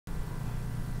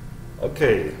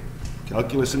Okay,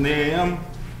 Calculus in the AM,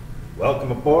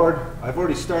 welcome aboard. I've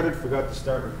already started, forgot to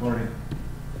start recording.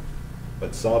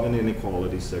 But solving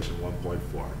inequalities, section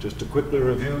 1.4. Just to quickly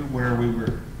review where we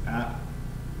were at,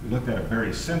 we looked at a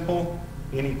very simple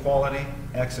inequality.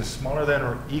 X is smaller than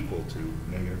or equal to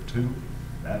 -2.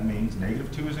 That means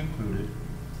 -2 is included.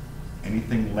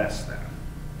 Anything less than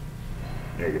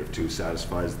 -2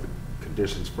 satisfies the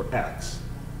conditions for X.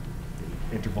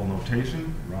 Interval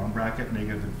notation, round bracket,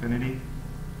 -infinity,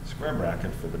 square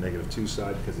bracket for the -2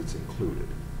 side because it's included.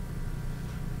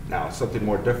 Now, something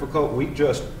more difficult, we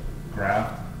just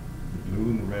graphed the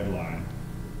blue and the red line.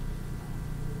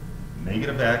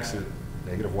 -x,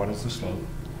 -1 is the slope,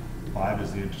 5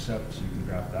 is the intercept, so you can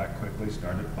graph that quickly.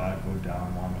 Start at 5, go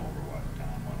down 1 over 1,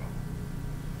 down 1 over.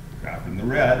 Graphing the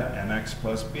red, mx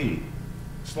plus b.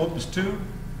 Slope is 2,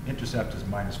 intercept is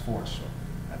 -4, so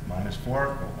at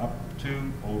 -4, go up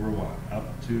 2 over 1, up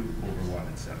 2 over 1,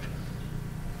 etc.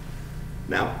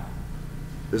 Now,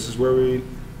 this is where we,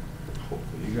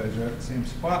 hopefully you guys are at the same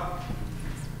spot.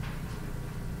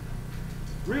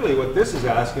 Really what this is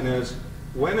asking is,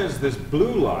 when is this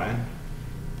blue line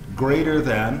greater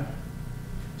than,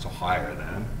 so higher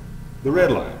than, the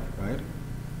red line, right?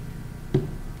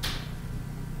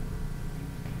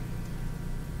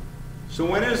 So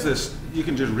when is this, you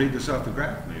can just read this off the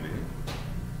graph maybe.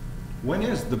 When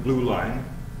is the blue line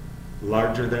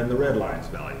larger than the red line's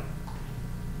value?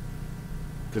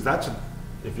 Because that's,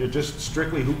 if you're just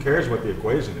strictly, who cares what the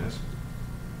equation is?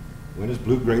 When is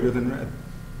blue greater than red?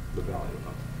 The value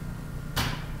of.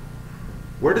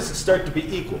 Where does it start to be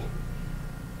equal?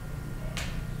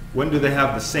 When do they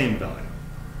have the same value?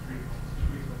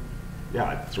 Yeah,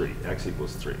 at 3. X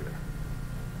equals 3 there.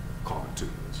 Common 2,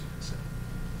 as you can say.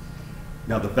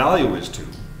 Now the value is 2.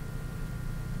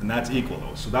 And that's equal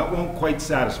though, so that won't quite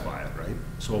satisfy it, right?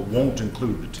 So it won't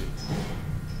include the 2.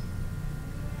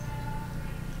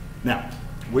 Now,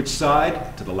 which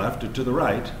side, to the left or to the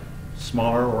right,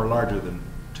 smaller or larger than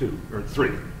 2, or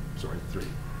 3, sorry, 3.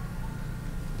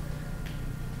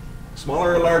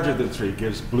 Smaller or larger than 3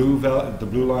 gives the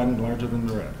blue line larger than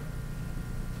the red.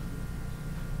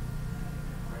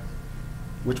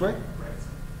 Which way?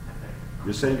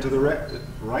 You're saying to the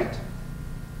right?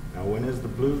 Now, when is the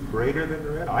blue greater than the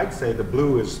red? I'd say the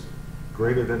blue is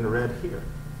greater than the red here.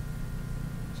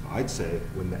 So I'd say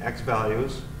when the x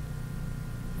values,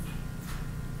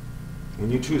 when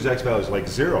you choose x values like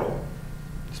 0,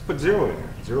 just put 0 in here.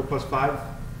 0 plus 5,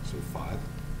 so 5,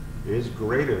 is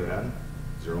greater than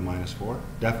 0 minus 4?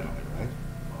 Definitely, right?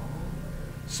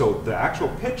 So the actual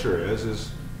picture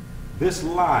is this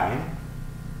line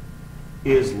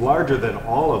is larger than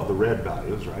all of the red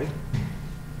values, right?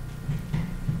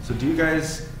 So do you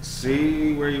guys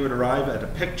see where you would arrive at a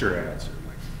picture answer?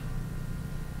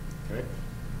 Okay.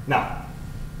 Now,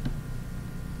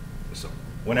 so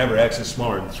whenever x is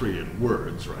smaller than 3 in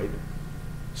words, right?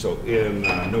 So in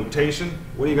notation,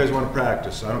 what do you guys want to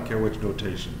practice? I don't care which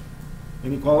notation.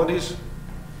 Inequalities?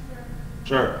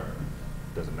 Sure.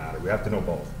 Doesn't matter. We have to know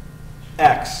both.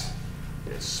 X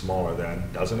is smaller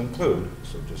than, doesn't include,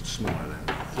 so just smaller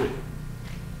than 3.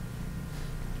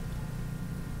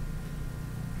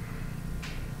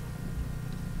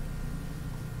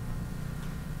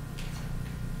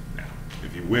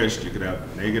 If you wished, you could have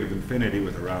 -infinity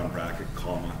with a round bracket,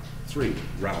 comma, 3,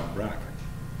 round bracket,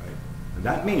 right? And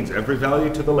that means every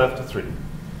value to the left of 3.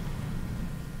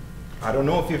 I don't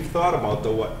know if you've thought about,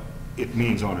 though, what it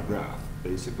means on a graph.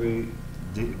 Basically,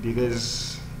 do you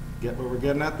guys get what we're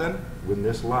getting at then? When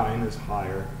this line is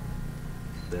higher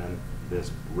than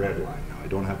this red line. Now, I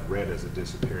don't have red as a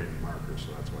disappearing marker,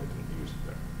 so that's why I didn't use it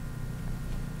there.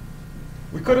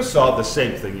 We could have solved the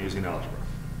same thing using algebra.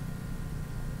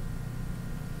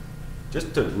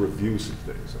 Just to review some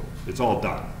things, so it's all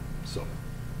done. So,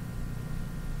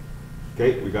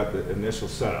 okay, we got the initial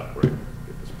setup, right?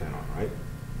 Get this pen on, right?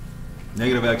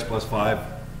 -x plus 5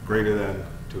 greater than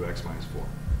 2x minus 4.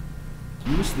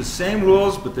 Use the same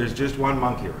rules, but there's just one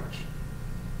monkey wrench.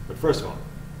 But first of all,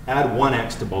 add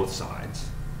 1x to both sides.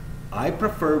 I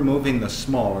prefer moving the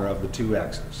smaller of the two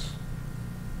x's.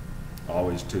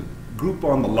 Always to group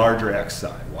on the larger x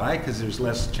side. Why? Because there's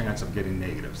less chance of getting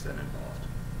negatives then involved.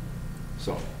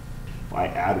 So, if I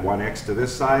add 1x to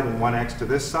this side and 1x to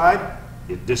this side,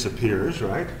 it disappears,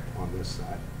 right, on this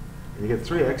side. And you get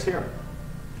 3x here.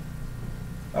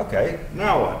 Okay,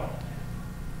 now what?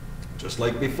 Just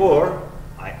like before,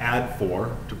 I add 4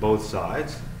 to both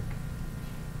sides,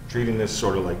 treating this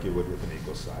sort of like you would with an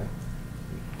equal sign.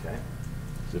 Okay,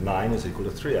 so 9 is equal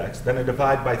to 3x. Then I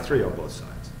divide by 3 on both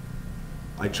sides.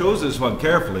 I chose this one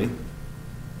carefully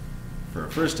for a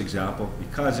first example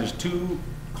because there's 2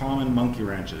 common monkey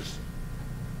wrenches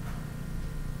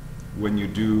when you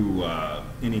do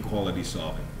inequality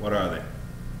solving? What are they?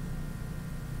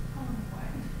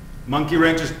 Monkey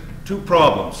wrenches, two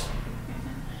problems.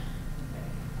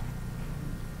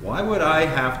 Why would I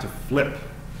have to flip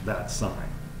that sign?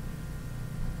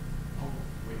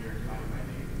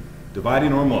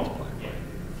 Dividing or multiplying.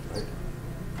 Right?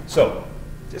 So,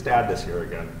 just add this here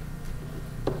again.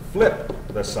 Flip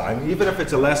the sign, even if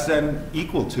it's a less than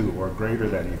equal to or greater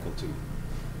than equal to.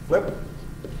 Flip.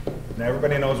 Now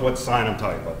everybody knows what sign I'm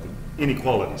talking about, the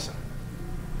inequality sign.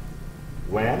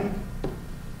 When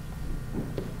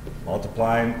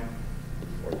multiplying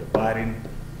or dividing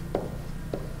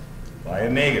by a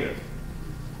negative.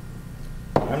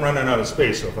 I'm running out of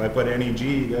space, so if I put NEG,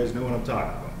 you guys know what I'm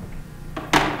talking about.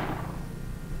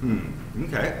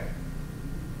 Okay.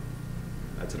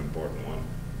 That's an important one.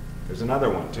 There's another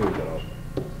one too, but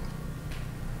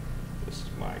this is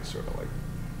my sort of like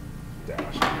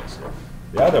dash, I guess.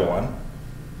 The other one,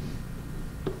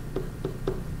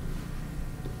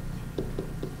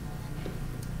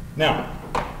 now,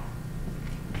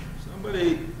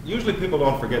 usually people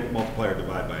don't forget multiply or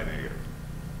divide by a negative.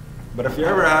 But if you're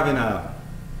ever having a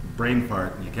brain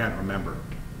fart and you can't remember,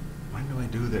 when do I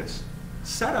do this?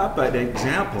 Set up an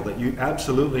example that you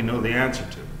absolutely know the answer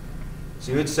to.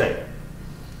 So you would say,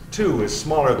 2 is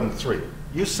smaller than 3.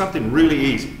 Use something really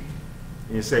easy.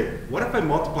 And you say, what if I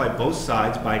multiply both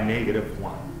sides by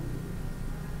 -1?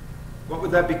 What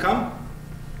would that become?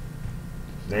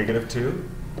 -2,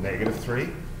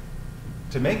 -3.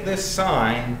 To make this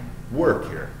sign work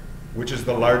here, which is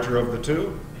the larger of the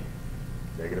two?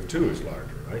 -2 is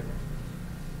larger, right?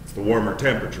 It's the warmer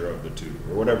temperature of the two,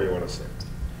 or whatever you want to say.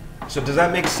 So does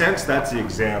that make sense? That's the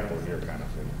example here, kind of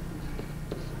thing.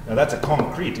 Now that's a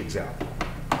concrete example.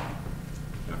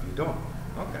 Now if you don't,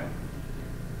 okay.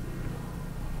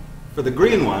 For the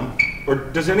green one, or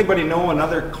does anybody know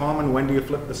another common when do you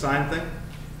flip the sign thing?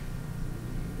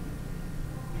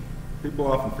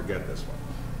 People often forget this one.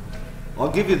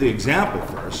 I'll give you the example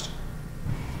first,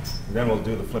 and then we'll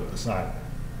do the flip the sign.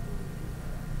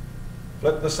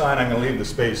 Flip the sign, I'm going to leave the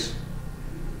space.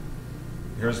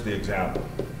 Here's the example.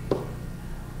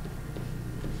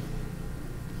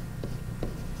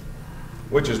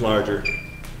 Which is larger?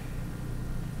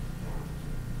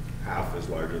 Half is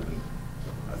larger than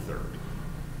a third.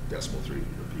 Decimal 3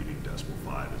 repeating decimal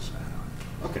 5 is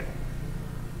half. Okay.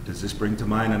 Does this bring to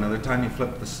mind another time you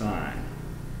flip the sign?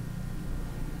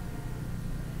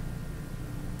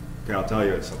 Okay, I'll tell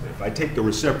you something. If I take the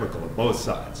reciprocal of both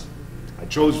sides, I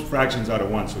chose fractions out of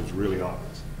 1, so it's really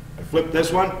obvious. I flip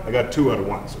this one, I got 2 out of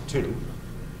 1, so 2.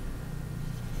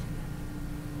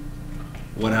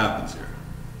 What happens here?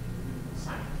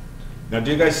 Now, do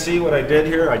you guys see what I did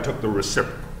here? I took the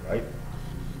reciprocal, right?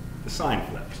 The sign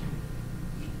flips.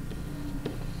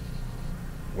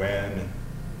 When,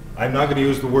 I'm not going to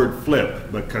use the word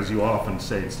flip because you often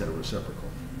say instead of reciprocal.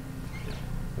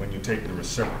 When you take the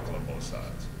reciprocal of both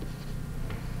sides.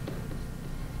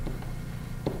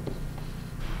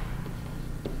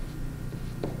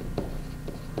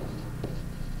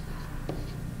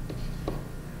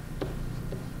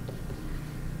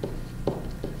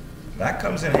 That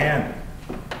comes in handy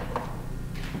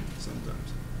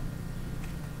sometimes.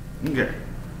 Okay.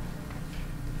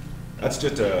 That's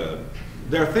just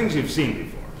there are things you've seen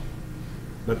before,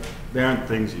 but they aren't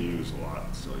things you use a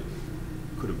lot, so you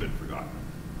could have been forgotten.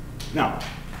 Now,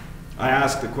 I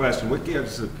asked the question, what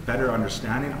gives a better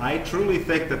understanding? I truly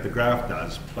think that the graph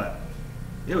does, but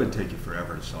it would take you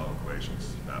forever to solve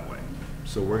equations that way.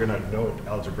 So we're going to know it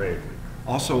algebraically.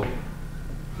 Also,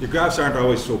 your graphs aren't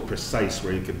always so precise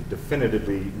where you can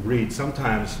definitively read.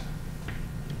 Sometimes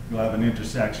you'll have an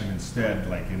intersection instead,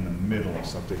 like in the middle of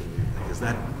something. Is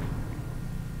that,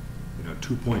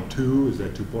 2.2? Is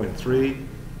that 2.3?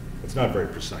 It's not very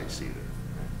precise either.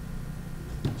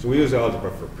 So we use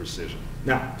algebra for precision.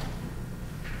 Now,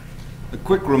 a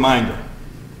quick reminder,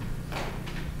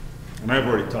 and I've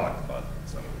already talked about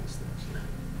some of these things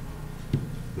here,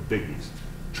 the biggies.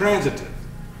 Transitive.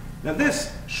 Now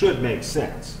this should make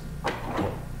sense.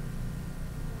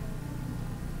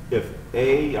 If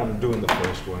A, I'm doing the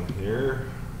first one here,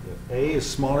 if A is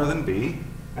smaller than B,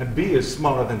 and B is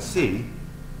smaller than C,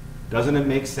 doesn't it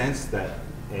make sense that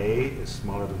A is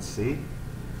smaller than C?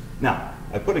 Now,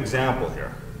 I put example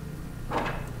here.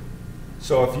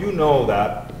 So if you know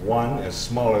that 1 is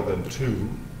smaller than 2,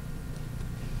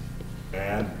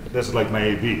 and this is like my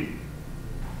AB,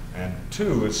 and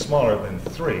 2 is smaller than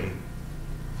 3,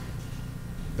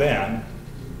 then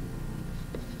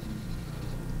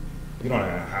you don't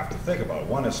have to think about it.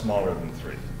 1 is smaller than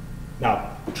 3.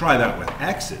 Now, try that with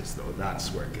x's, though.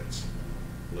 That's where it gets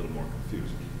a little more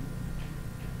confusing.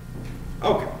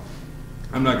 Okay.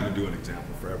 I'm not going to do an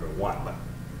example for every one, but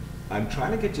I'm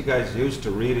trying to get you guys used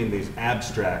to reading these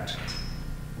abstract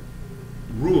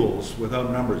rules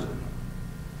without numbers in them.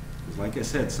 Because like I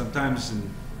said, sometimes in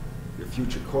your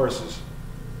future courses,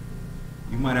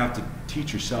 you might have to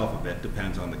teach yourself a bit,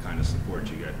 depends on the kind of support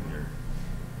you get in your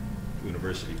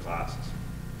university classes.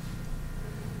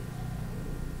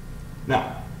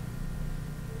 Now,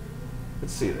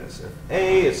 let's see this. If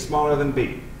A is smaller than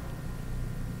B,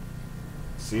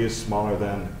 C is smaller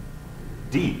than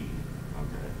D,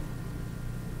 okay,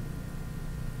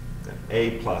 then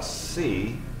A plus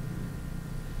C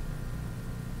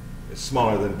is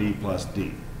smaller than B plus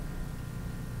D.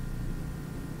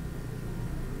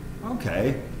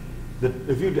 Okay,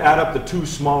 if you add up the two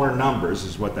smaller numbers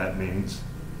is what that means,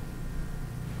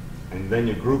 and then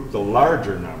you group the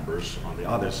larger numbers on the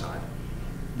other side,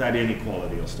 that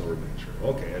inequality will still remain true.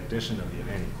 Okay, addition of the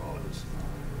inequalities.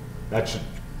 That should,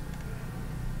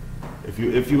 if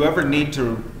you ever need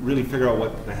to really figure out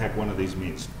what the heck one of these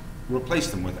means, replace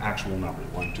them with actual numbers,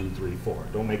 1, 2, 3, 4.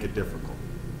 Don't make it difficult.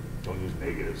 Don't use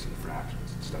negatives and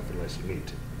fractions and stuff unless you need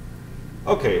to.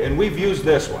 Okay, and we've used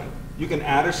this one. You can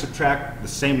add or subtract the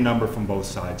same number from both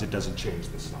sides. It doesn't change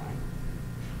the sign.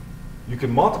 You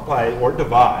can multiply or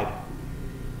divide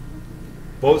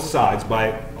both sides by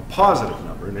a positive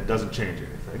number, and it doesn't change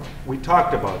anything. We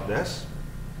talked about this.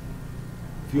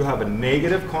 If you have a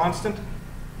negative constant,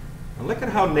 and look at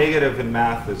how negative in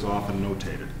math is often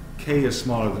notated. K is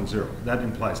smaller than 0. That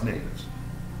implies negatives.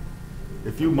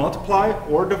 If you multiply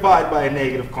or divide by a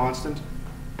negative constant,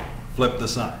 flip the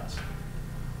signs.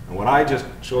 And what I just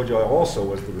showed you also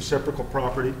was the reciprocal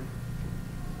property.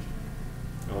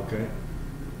 Okay.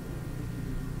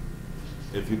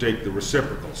 If you take the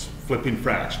reciprocals, flipping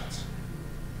fractions,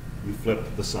 you flip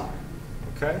the sign.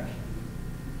 Okay?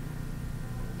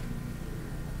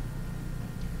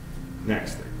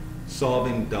 Next thing,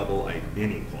 solving double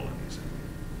inequalities.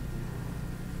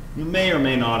 You may or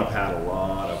may not have had a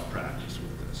lot of practice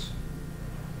with this.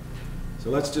 So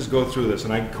let's just go through this,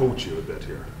 and I can coach you a bit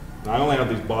here. Now, I only have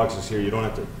these boxes here. You don't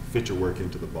have to fit your work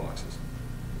into the boxes.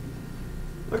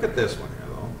 Look at this one here,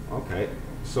 though. Okay.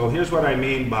 So here's what I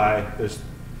mean by this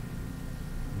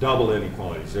double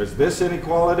inequalities. There's this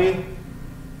inequality,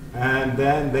 and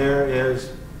then there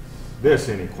is this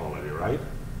inequality, right?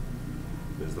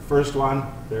 There's the first one,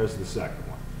 there's the second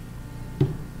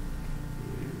one.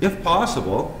 If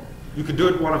possible, you could do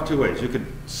it one of two ways. You could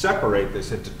separate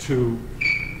this into two,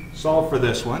 solve for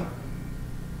this one,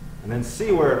 and then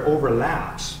see where it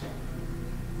overlaps,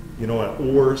 you know,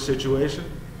 an or situation,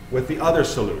 with the other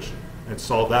solution, and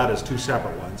solve that as two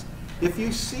separate ones. If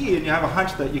you see and you have a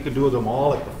hunch that you can do them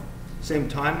all at the same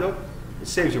time, though, it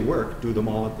saves you work, do them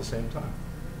all at the same time.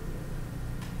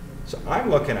 So I'm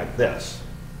looking at this,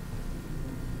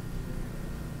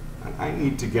 and I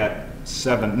need to get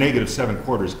negative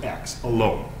 7/4 x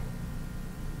alone.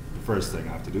 The first thing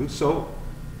I have to do. So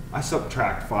I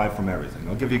subtract 5 from everything.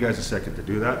 I'll give you guys a second to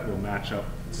do that. We'll match up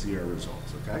and see our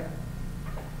results, okay?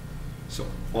 So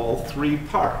all three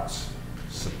parts,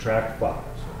 subtract 5.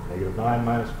 So negative 9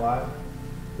 minus 5.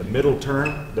 The middle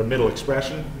term, the middle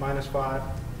expression, minus 5.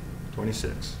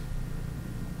 26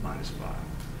 minus 5.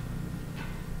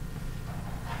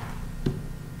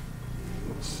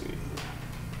 Let's see.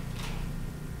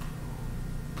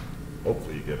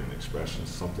 Hopefully you get an expression,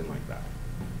 something like that.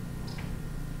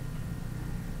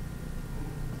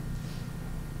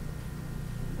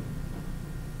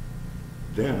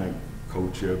 Then I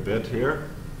coach you a bit here.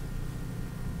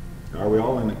 Are we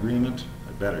all in agreement?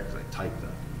 I better, because I typed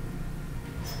that.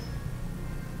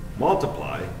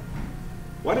 Multiply.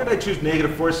 Why did I choose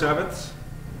negative 4/7,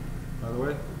 by the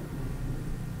way?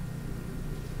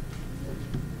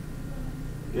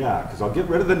 Yeah, because I'll get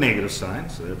rid of the negative sign,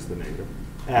 so that's the negative.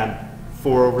 And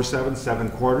 4/7,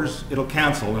 7/4, it'll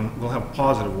cancel, and we'll have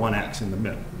positive 1x in the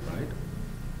middle, right?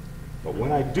 But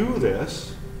when I do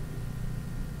this,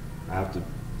 I have to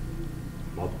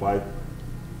multiply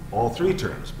all three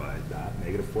terms by that,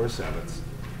 negative 4/7.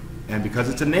 And because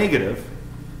it's a negative,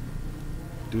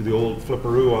 do the old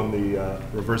flipperoo on the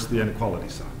reverse the inequality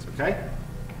signs, okay?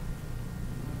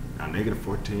 Now negative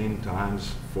 14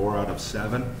 times 4 out of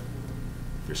 7.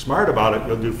 If you're smart about it,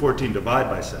 you'll do 14 divided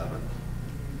by 7,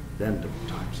 then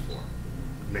times 4,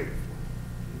 negative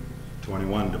 4.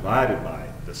 21 divided by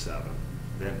the 7,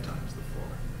 then times the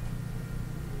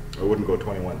 4. I wouldn't go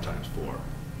 21 times 4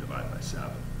 divided by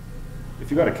 7. If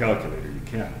you got a calculator, you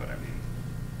can, but I mean,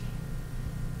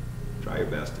 try your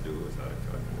best to do it without a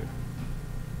calculator.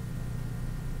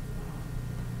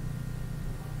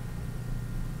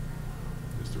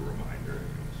 Just a reminder,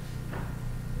 anyways.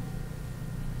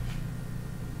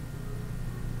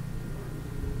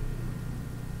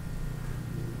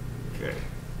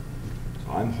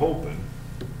 I'm hoping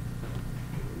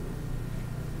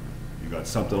you got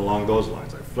something along those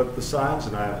lines. I flip the signs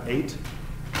and I have 8 is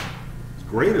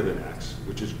greater than x,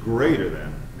 which is greater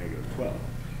than negative 12.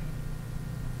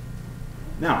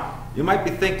 Now, you might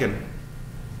be thinking,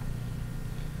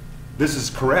 this is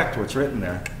correct, what's written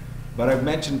there, but I've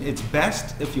mentioned it's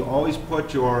best if you always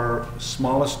put your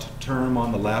smallest term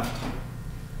on the left.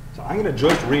 So I'm going to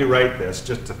just rewrite this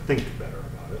just to think better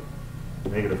about it.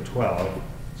 Negative 12,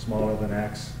 smaller than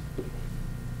x.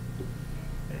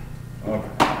 8. Okay.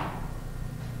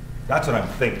 That's what I'm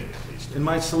thinking, at least. In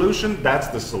my solution, that's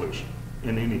the solution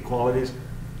in inequalities.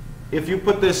 If you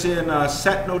put this in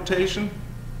set notation,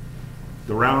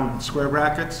 the round square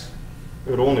brackets, it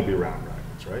would only be round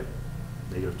brackets, right?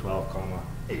 Negative 12, comma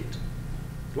 8.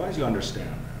 As long as you understand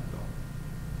that,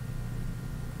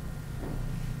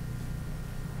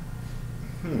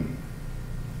 though.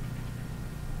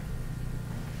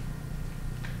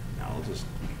 Now I'll just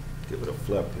give it a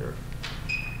flip here.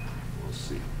 We'll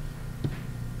see.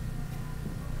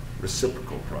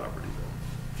 Reciprocal property, though.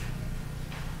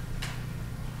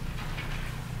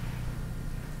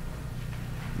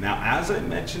 Now, as I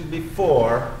mentioned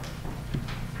before,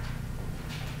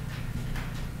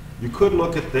 you could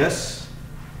look at this,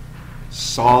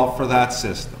 solve for that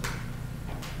system.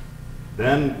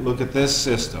 Then look at this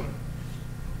system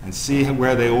and see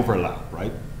where they overlap,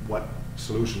 right? What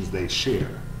solutions they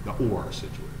share, the or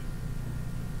situation.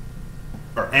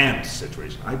 Or and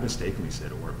situation. I mistakenly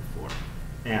said or before.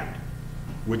 And,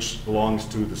 which belongs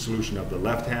to the solution of the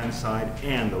left-hand side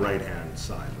and the right-hand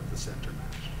side with the center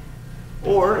match.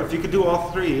 Or if you could do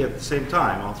all 3 at the same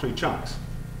time, all 3 chunks.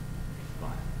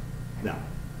 Fine. Now,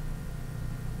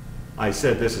 I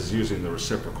said this is using the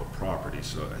reciprocal property,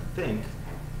 so I think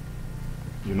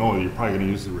you know you're probably going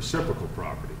to use the reciprocal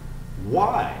property.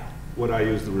 Why would I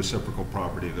use the reciprocal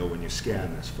property, though, when you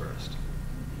scan this first?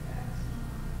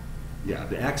 Yeah,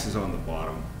 the x is on the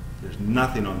bottom. There's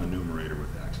nothing on the numerator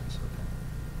with x's. Okay.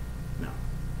 Now,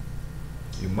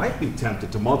 you might be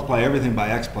tempted to multiply everything by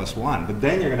x plus 1, but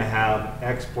then you're going to have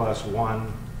x plus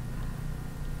 1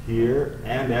 here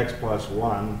and x plus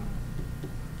 1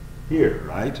 here,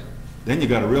 right? Then you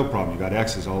got a real problem. You got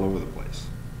x's all over the place.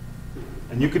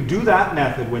 And you can do that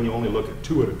method when you only look at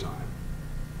 2 at a time.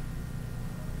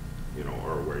 You know,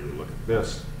 or where you look at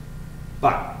this.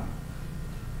 But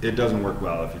it doesn't work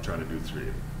well if you're trying to do 3 of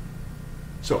them.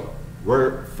 So,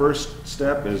 first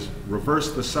step is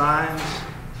reverse the signs,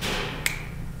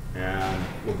 and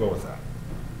we'll go with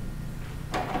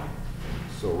that.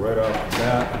 So right off the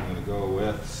bat, I'm going to go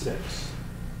with 6.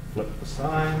 Flip the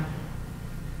sign,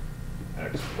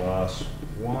 x plus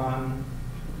 1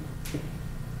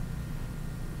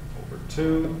 over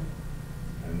 2,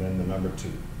 and then the number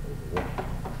 2 over 1.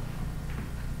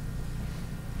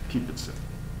 Keep it simple.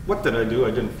 What did I do? I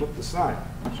didn't flip the sign.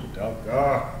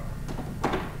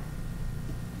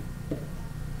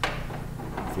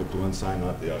 Flip to one sign,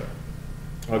 not the other.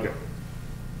 Okay.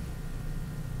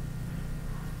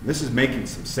 This is making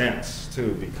some sense,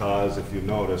 too, because if you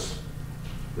notice,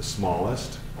 the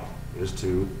smallest is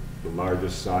 2, the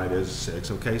largest side is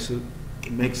 6. Okay, so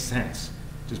it makes sense,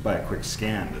 just by a quick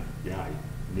scan, that, yeah, you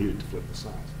needed to flip the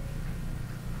signs.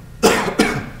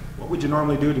 What would you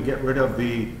normally do to get rid of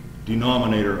the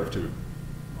denominator of 2?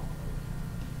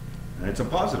 And it's a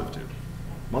positive 2.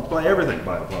 Multiply everything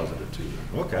by a positive 2.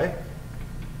 Okay.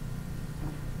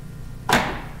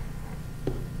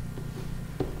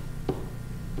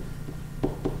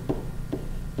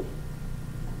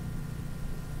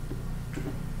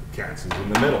 Cancels in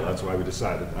the middle. That's why we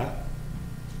decided that.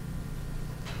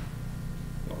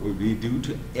 What would we do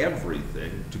to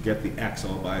everything to get the x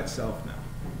all by itself now?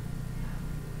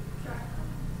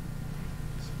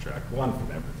 Subtract 1 from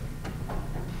everything.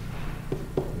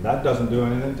 And that doesn't do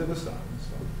anything to the sign.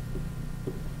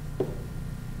 So.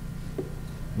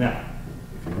 Now,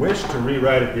 if you wish to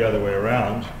rewrite it the other way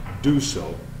around, do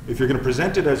so. If you're going to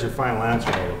present it as your final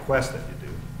answer, I'll request that you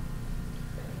do.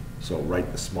 So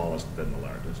write the smallest, then the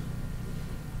largest.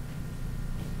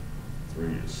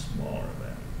 3 is smaller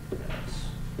than x,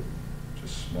 which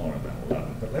is smaller than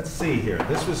 11. But let's see here.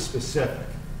 This was specific.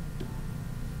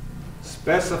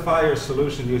 Specify your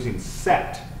solution using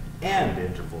set and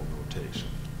interval notation.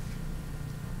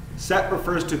 Set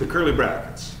refers to the curly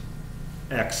brackets.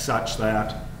 X such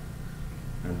that,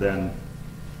 and then.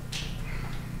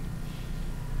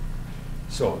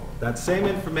 So that same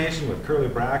information with curly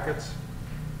brackets,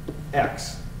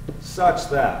 x such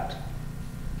that.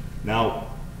 Now,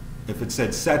 if it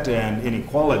said set and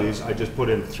inequalities, I just put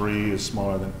in 3 is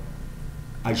smaller than.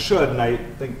 I should, and I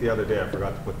think the other day I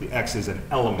forgot to put the x is an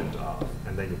element of,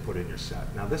 and then you put in your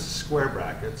set. Now this is square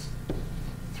brackets,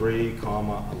 3,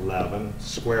 comma, 11,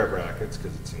 square brackets,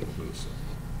 because it's inclusive.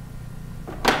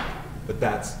 But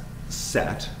that's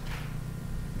set.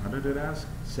 What did it ask?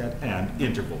 Set and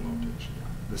interval notation.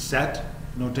 The set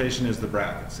notation is the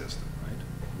bracket system, right?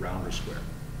 Round or square.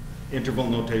 Interval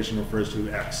notation refers to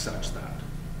x such that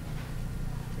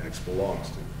x belongs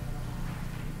to.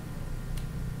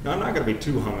 Now, I'm not going to be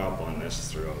too hung up on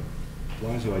this throughout, as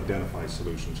long as you identify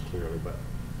solutions clearly, but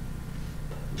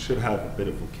you should have a bit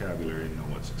of vocabulary and know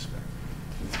what's expected.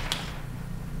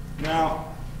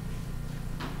 Now,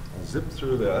 I'll zip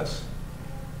through this,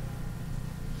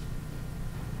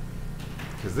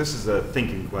 because this is a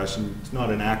thinking question. It's not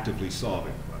an actively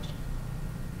solving question.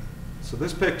 So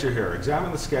this picture here,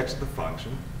 examine the sketch of the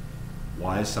function,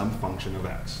 y is some function of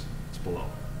x. It's below.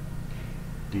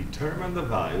 Determine the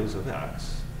values of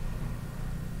x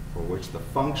for which the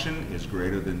function is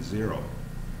greater than 0.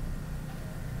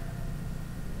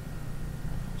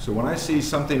 So when I see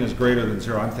something is greater than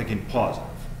 0, I'm thinking positive.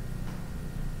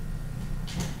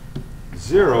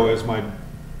 0 is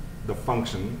the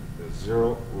function is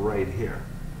 0 right here.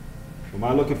 Am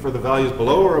I looking for the values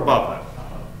below or above that?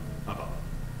 Above.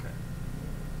 Okay.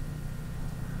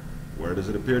 Where does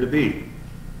it appear to be?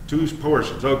 2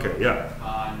 portions. Okay, yeah.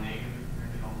 Negative.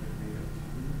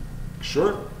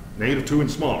 Sure. -2 and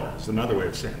smaller is another way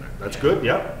of saying that. That's good,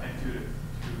 yep. And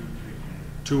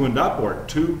 2 and up, or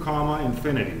 2 comma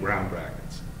infinity, round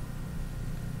brackets.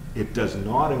 It does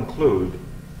not include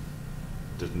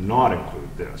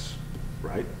this,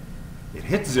 right? It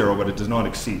hits 0, but it does not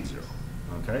exceed 0,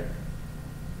 okay?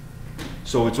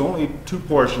 So it's only 2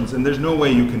 portions, and there's no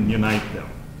way you can unite them,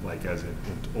 like as in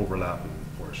overlapping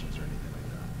portions or anything like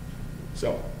that.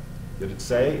 So, did it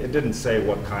say? It didn't say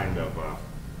what kind of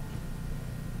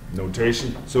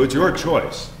notation. So it's your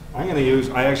choice. I'm going to use,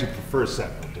 I actually prefer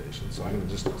set notation, so I'm going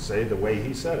to just say the way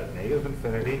he said it, negative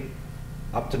infinity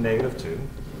up to -2.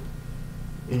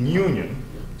 In union,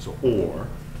 so or.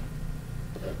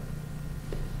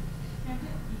 Can't it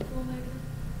equal negative?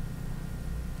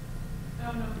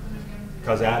 Oh, no,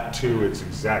 Because at 2, it's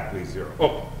exactly 0.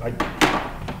 Oh,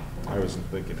 I wasn't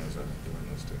thinking as I was doing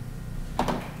this too.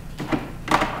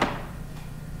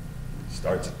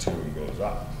 Starts at 2 and goes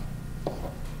up.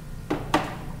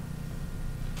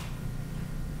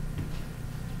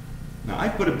 Now, I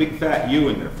put a big fat U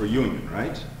in there for union,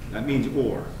 right? That means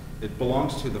or. It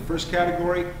belongs to the first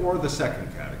category or the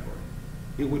second category.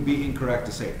 It would be incorrect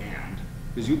to say and,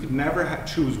 because you could never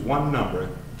choose one number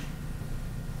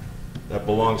that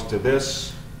belongs to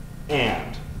this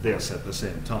and this at the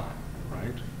same time,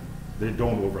 right? They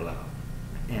don't overlap.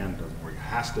 And doesn't work. It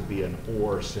has to be an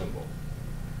or symbol.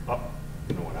 Up,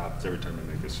 you know what happens every time I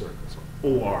make a circle. So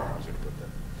OR, I was going to put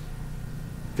that.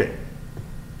 Okay,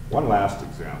 one last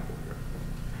example here.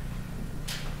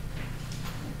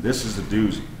 This is a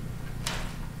doozy.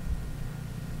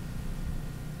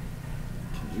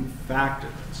 Can you factor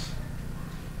this?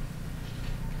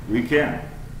 We can.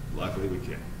 Luckily, we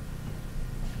can.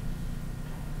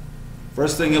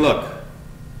 First thing you look.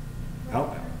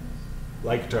 Help.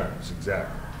 Like terms,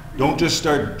 exactly. Don't just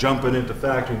start jumping into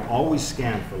factoring. Always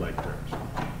scan for like terms.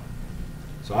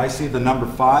 So I see the number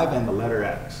 5 and the letter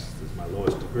x. This is my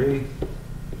lowest degree.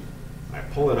 I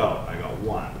pull it out. I got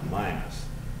 1 minus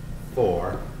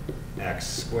 4x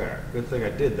squared. Good thing I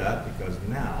did that, because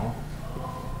now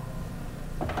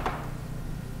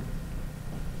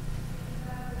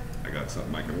I got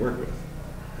something I can work with.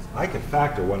 I can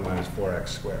factor 1 minus 4x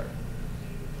squared.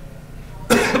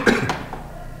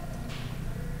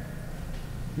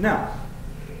 Now,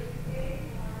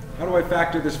 how do I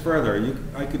factor this further?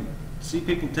 I could see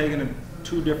people taking it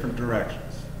 2 different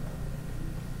directions.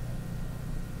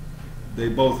 They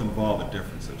both involve a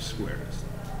difference of squares.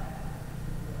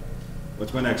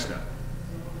 What's my next step?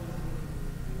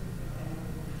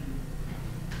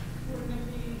 Wouldn't it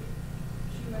be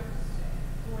 2x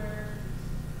squared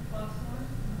plus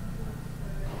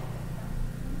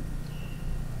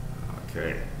 1?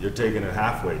 Okay, you're taking it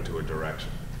halfway to a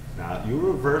direction. Now, you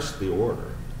reverse the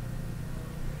order.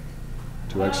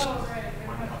 2x. Oh, right.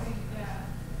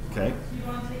 Yeah. Okay. So you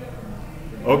want to take it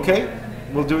from Okay,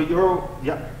 we'll do it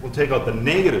we'll take out the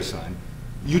negative sign.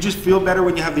 You just feel better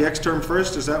when you have the x term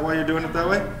first? Is that why you're doing it that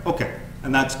way? Okay,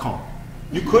 and that's common.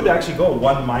 You could actually go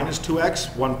 1 minus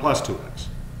 2x, 1 plus 2x.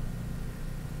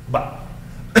 But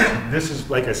this is,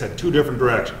 like I said, 2 different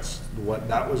directions.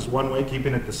 That was one way,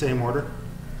 keeping it the same order.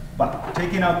 But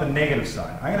taking out the negative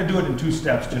sign, I'm going to do it in 2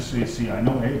 steps just so you see. I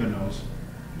know Ava knows,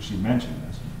 she mentioned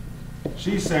this.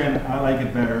 She's saying I like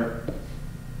it better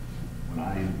when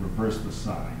I reverse the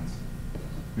signs,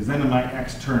 because then my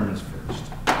x term is first.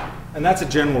 And that's a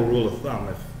general rule of thumb.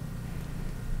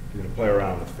 You're going to play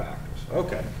around with factors.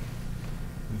 Okay.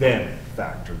 Then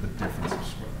factor the difference of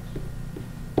squares.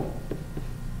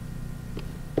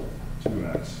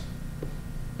 2x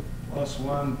plus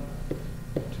 1,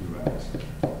 2x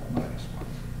minus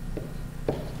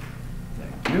 1.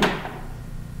 Thank you.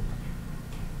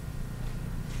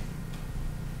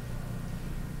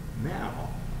 Now,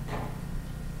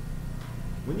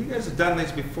 when you guys have done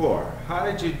these before, how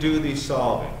did you do these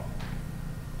solving?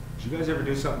 Did you guys ever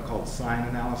do something called sign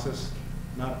analysis?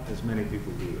 Not as many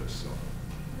people do this, so.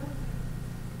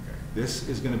 Okay. This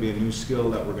is going to be a new skill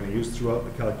that we're going to use throughout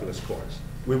the calculus course.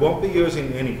 We won't be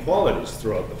using inequalities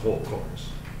throughout the whole course,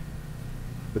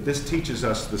 but this teaches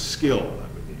us the skill that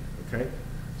we need, okay?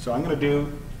 So I'm going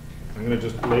to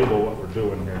just label what we're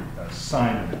doing here as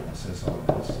sign analysis on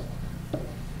this.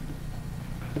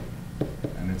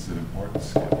 And it's an important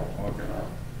skill, okay?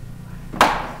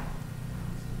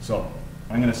 So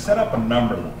I'm going to set up a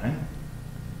number line,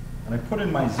 and I put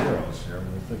in my zeros here.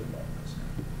 We'll think about this.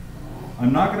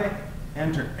 I'm not going to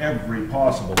enter every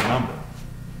possible number.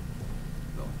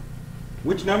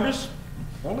 Which numbers?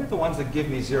 Only the ones that give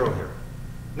me 0 here.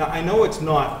 Now, I know it's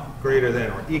not greater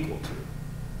than or equal to,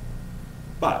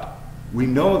 but we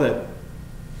know that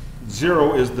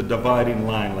 0 is the dividing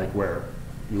line, like where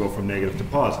you go from negative to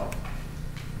positive.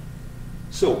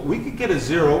 So we could get a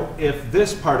 0 if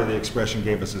this part of the expression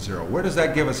gave us a 0. Where does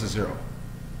that give us a 0?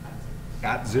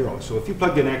 At 0. So if you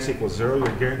plug in x equals 0,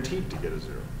 you're guaranteed to get a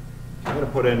 0. I'm going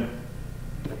to put in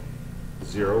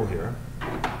 0 here.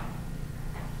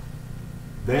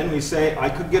 Then we say I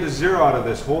could get a 0 out of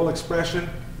this whole expression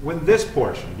when this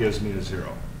portion gives me a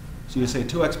 0. So you say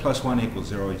 2x plus 1 equals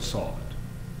 0, you solve it.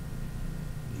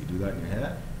 You do that in your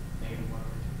head?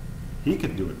 He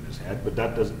can do it in his head, but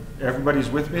that doesn't.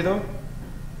 Everybody's with me though?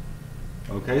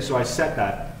 Okay, so I set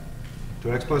that.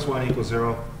 2x plus 1 equals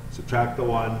 0, subtract the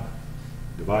 1,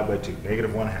 divide by 2,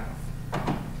 negative 1/2.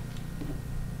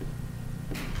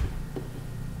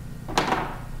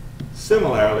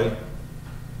 Similarly,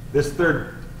 this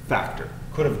third factor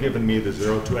could have given me the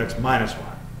 0, 2x minus 1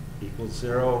 equals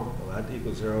 0. Well, that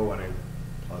equals 0, 1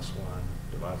 plus 1,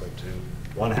 divide by 2,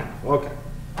 1/2. Okay.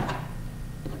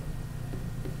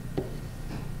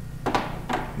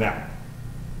 Now,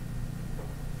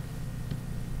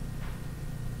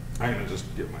 I'm going to just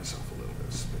give myself a little bit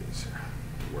of space here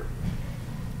to work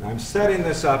with. Now, I'm setting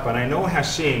this up, and I know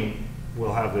Hashim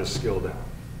will have this skill down.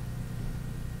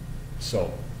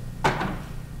 So,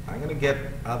 I'm going to get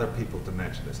other people to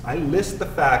mention this. I list the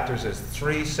factors as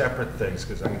 3 separate things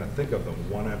because I'm going to think of them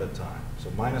one at a time. So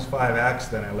minus 5x,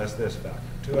 then I list this factor.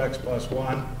 2x plus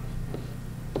 1,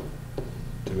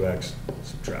 2x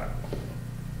subtract 1.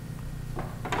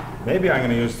 Maybe I'm going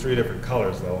to use 3 different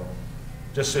colors though,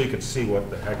 just so you can see what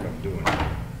the heck I'm doing.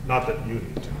 Not that you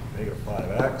need to. Negative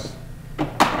 5x,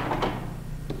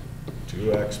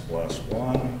 2x plus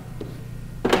 1,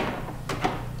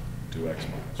 2x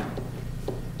minus 1.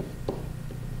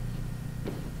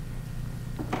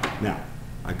 Now,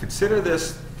 I consider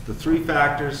this, the 3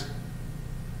 factors,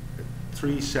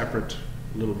 3 separate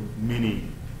little mini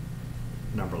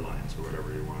number lines, or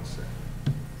whatever you want to say.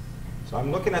 So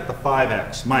I'm looking at the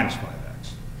 5x, minus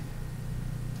 5x.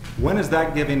 When is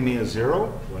that giving me a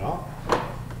 0? Well,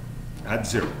 at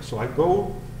 0. So I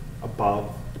go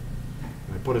above,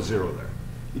 and I put a 0 there.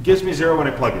 It gives me 0 when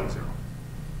I plug in 0.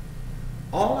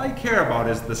 All I care about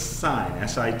is the sign,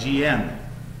 S-I-G-N,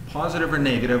 positive or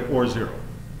negative or 0.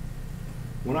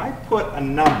 When I put a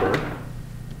number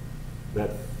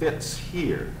that fits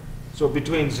here, so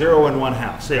between 0 and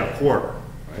 1/2, say a quarter,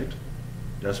 right?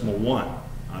 Decimal 1,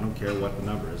 I don't care what the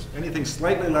number is. Anything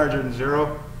slightly larger than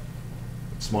 0,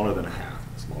 it's smaller than 1/2,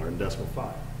 it's smaller than decimal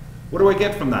 5. What do I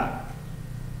get from that?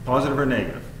 Positive or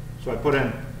negative? So I put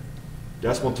in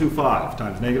decimal 25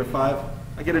 times negative 5,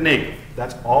 I get a negative.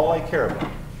 That's all I care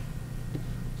about.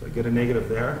 So I get a negative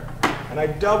there, and I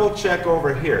double check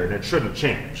over here, and it shouldn't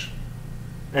change.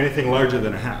 Anything larger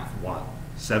than 1/2, 1,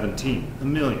 17, a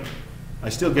million. I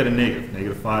still get a negative,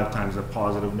 negative 5 times a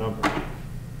positive number.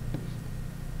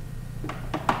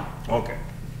 Okay,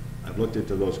 I've looked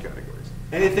into those categories.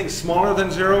 Anything smaller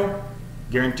than 0,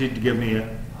 guaranteed to give me a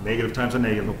negative times a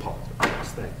negative, a positive.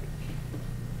 Yes, thank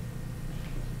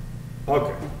you.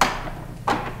 Okay,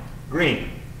 green,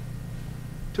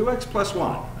 2x plus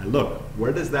 1. I look,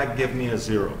 where does that give me a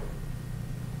 0?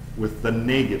 With the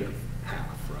negative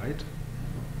half, right?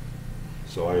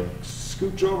 So I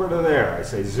scooch over to there. I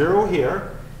say 0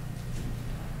 here.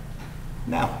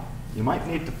 Now, you might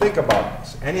need to think about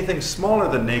this. Anything smaller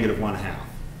than negative 1/2.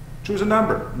 Choose a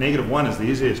number. Negative 1 is the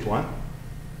easiest one.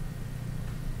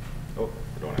 Oh,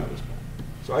 I don't have this one.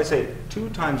 So I say 2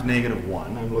 times negative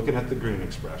 1, I'm looking at the green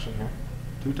expression here.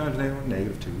 2 times negative 1,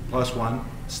 negative 2, plus 1,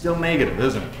 still negative,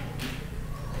 isn't it?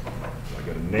 So I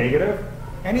get a negative.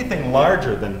 Anything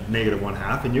larger than negative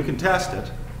 1/2, and you can test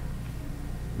it,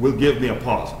 will give me a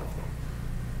positive.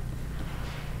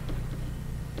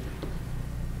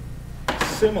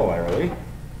 Similarly,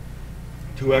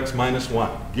 2x minus 1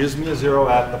 gives me a 0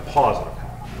 at the positive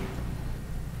half.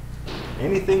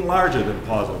 Anything larger than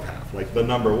positive half, like the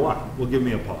number 1, will give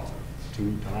me a positive.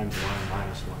 2 times 1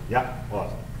 minus 1. Yeah,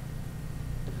 positive.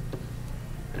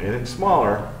 Anything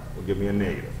smaller will give me a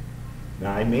negative.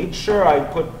 Now, I made sure I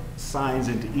put signs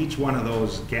into each one of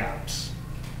those gaps,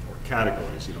 or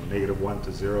categories, you know, negative 1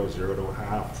 to 0, 0 to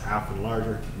 1/2, half and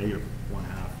larger, negative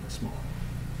 1/2 and smaller.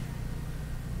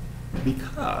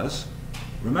 Because,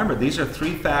 remember, these are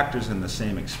 3 factors in the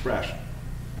same expression.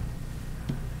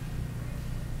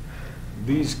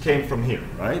 These came from here,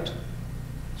 right?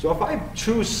 So if I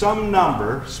choose some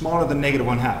number smaller than negative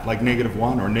 1/2, like negative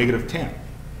 1 or negative 10,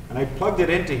 and I plugged it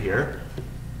into here,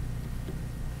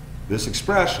 this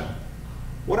expression,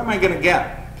 what am I going to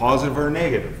get? Positive or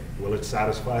negative? Will it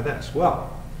satisfy this? Well,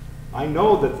 I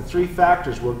know that the 3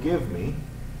 factors will give me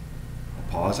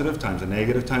a positive times a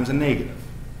negative times a negative,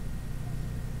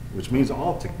 which means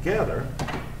altogether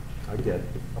I get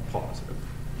a positive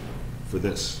for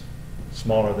this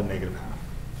smaller than negative 1/2.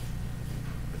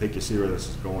 I think you see where this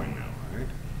is going now, right?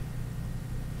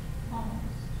 Almost.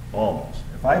 Almost.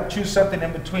 If I choose something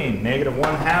in between negative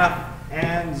 1/2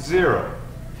 and 0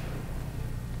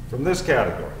 from this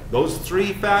category, those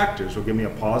 3 factors will give me a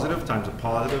positive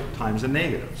times a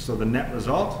negative. So the net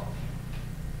result,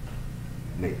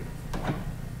 negative. Oh,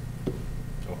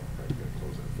 I gotta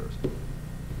close that first.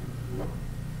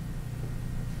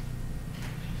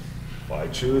 If I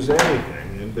choose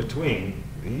anything in between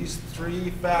these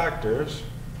 3 factors,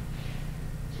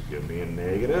 it'll give me a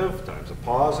negative times a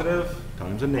positive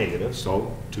times a negative,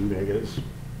 so 2 negatives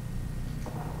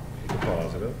make a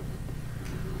positive.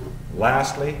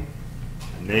 Lastly,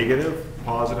 negative,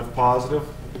 positive, positive.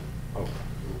 Oh.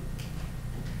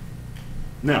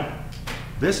 Now,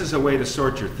 this is a way to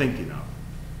sort your thinking out.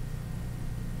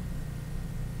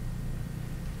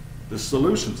 The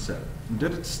solution set.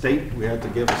 Did it state we had to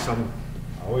give us some?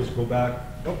 I always go back.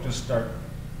 Nope, just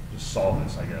solve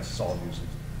this, I guess, solve usage.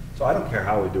 So I don't care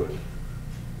how we do it.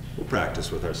 We'll practice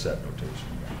with our set notation.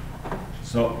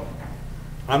 So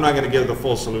I'm not going to give the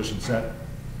full solution set.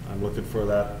 I'm looking for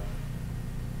that.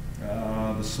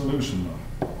 The solution,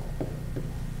 though,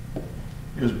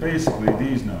 is basically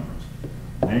these numbers.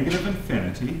 Negative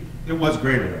infinity. It was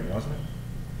greater than, wasn't it?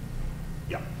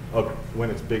 Yeah. Okay, when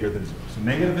it's bigger than 0. So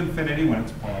negative infinity when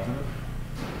it's positive,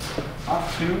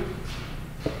 up to,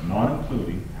 not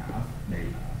including, half,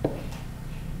 negative half.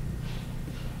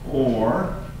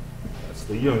 Or, that's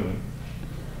the union,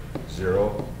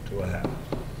 0 to 1/2.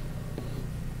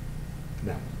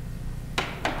 Now,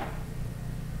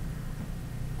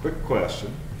 quick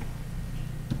question.